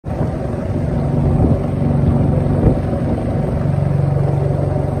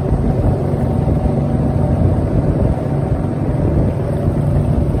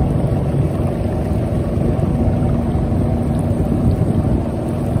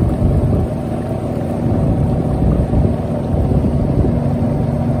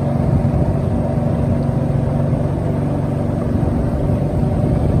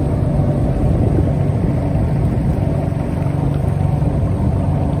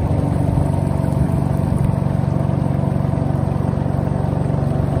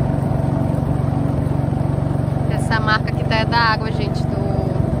da água, gente,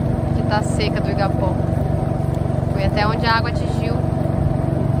 que tá seca do Igapó. Foi até onde a água atingiu.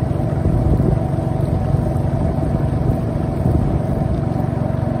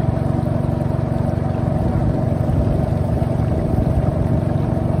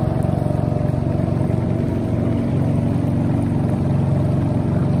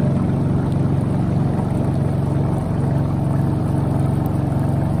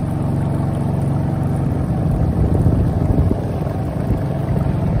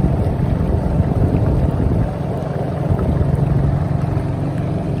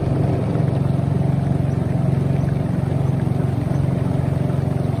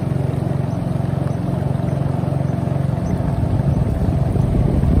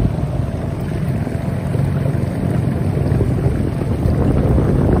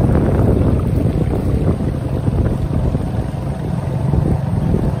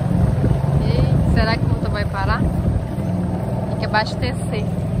 Abastecer.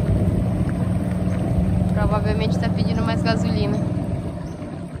 Provavelmente está pedindo mais gasolina.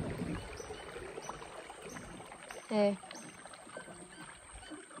 É.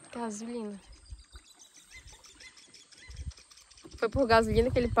 Gasolina. Foi por gasolina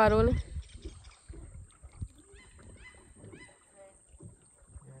que ele parou, né?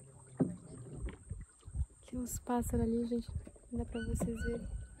 Tem uns pássaros ali, gente. Não dá pra vocês verem.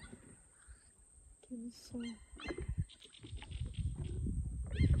 Que bichinho.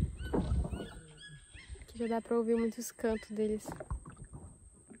 Já dá pra ouvir muitos cantos deles.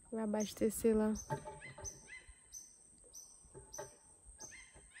 Vai abastecer lá.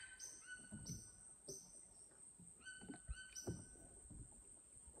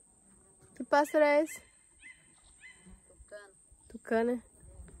 Que pássaro é esse? Tucano. Tucano, né?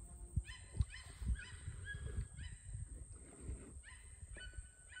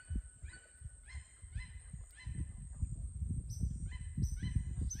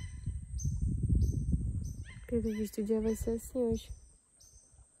 Pelo visto o dia vai ser assim hoje.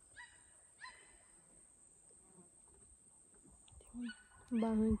 Tem um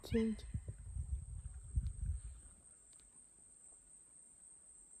barranquinho aqui.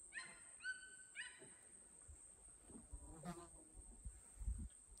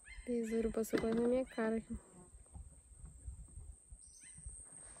 Besouro passou quase na minha cara aqui.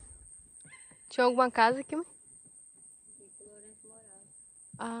 Tinha alguma casa aqui, mãe?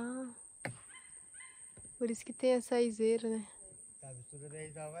 Ah. Por isso que tem essa iseira, né? Cabeçuda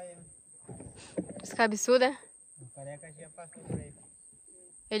daí já vai, né? Os cabeçuda, é? O careca já passou por aí.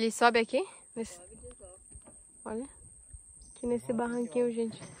 Ele sobe aqui? Nesse... Sobe de volta. Olha. Aqui nesse barranquinho,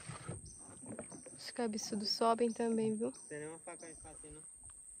 gente. Os cabeçudos sobem também, viu? Não tem nenhuma faca aí fácil, não.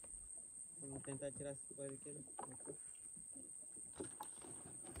 Vamos tentar tirar essa coisa aqui. Né?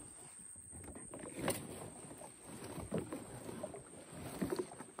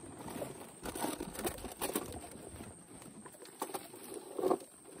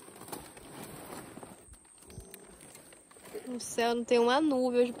 No céu não tem uma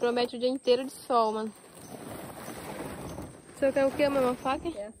nuvem, hoje promete o dia inteiro de sol, mano. Você quer o que, mãe? Uma faca?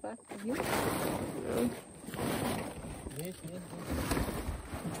 É a faca, viu? Deixa.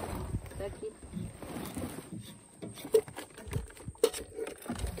 Tá aqui.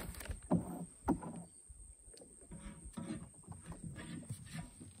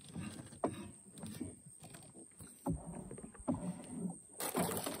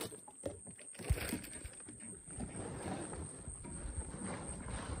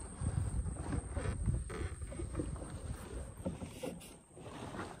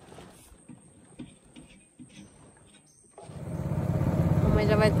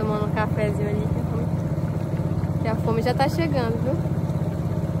 Já vai tomando um cafezinho ali, que a fome já tá chegando, viu?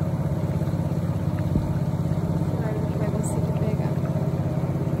 Agora a gente vai conseguir pegar.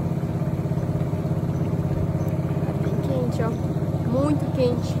 Tá bem quente, ó. Muito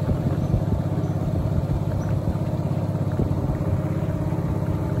quente.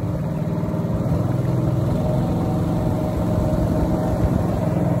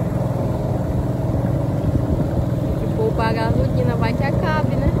 Tem que poupar a gasolina, vai que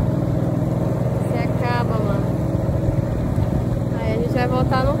acabe, né? Se acaba, mano. Aí a gente vai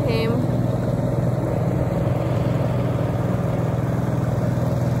voltar no remo.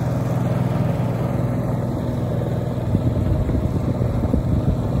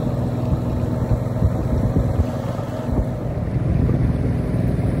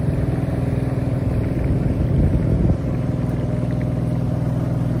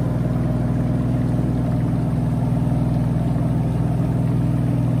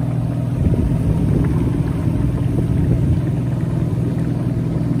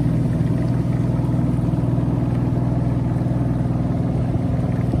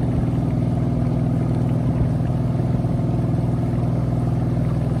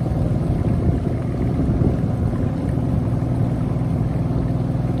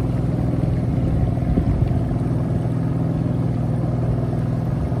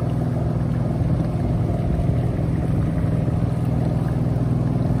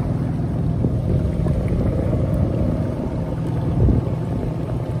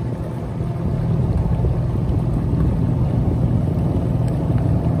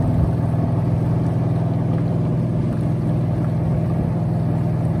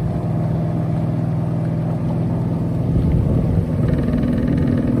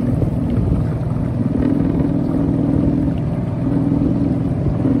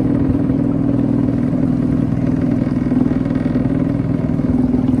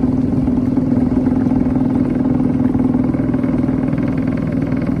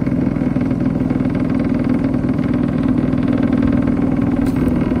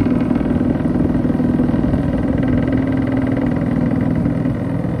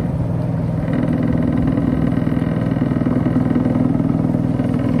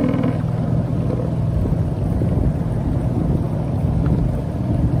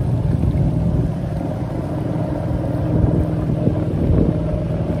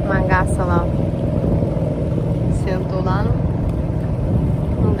 caça lá. Sentou lá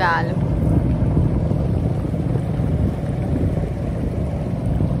no galho.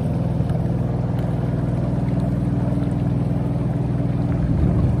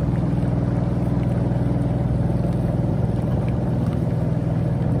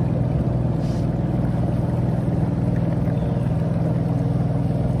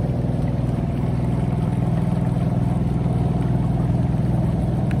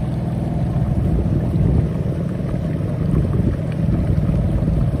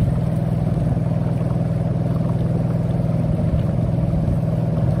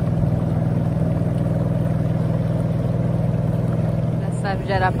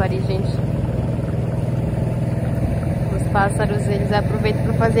 De Arapari, gente. Os pássaros, eles aproveitam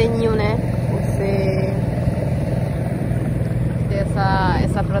para fazer ninho, né? Você ter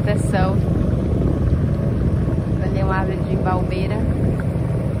essa proteção. Ali é uma árvore de baúbeira.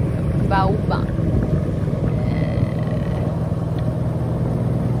 Baúba.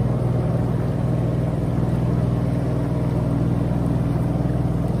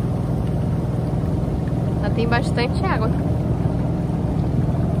 Lá tem bastante água.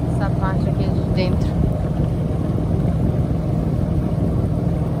 Essa parte aqui de dentro.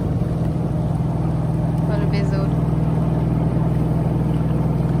 Olha o besouro.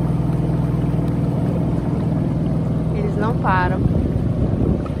 Eles não param.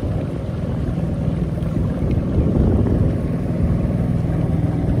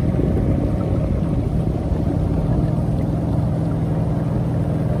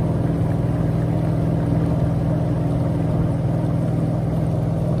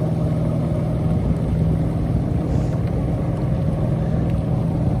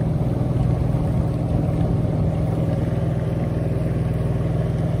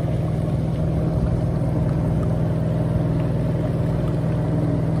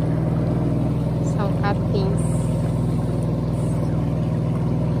 Capins.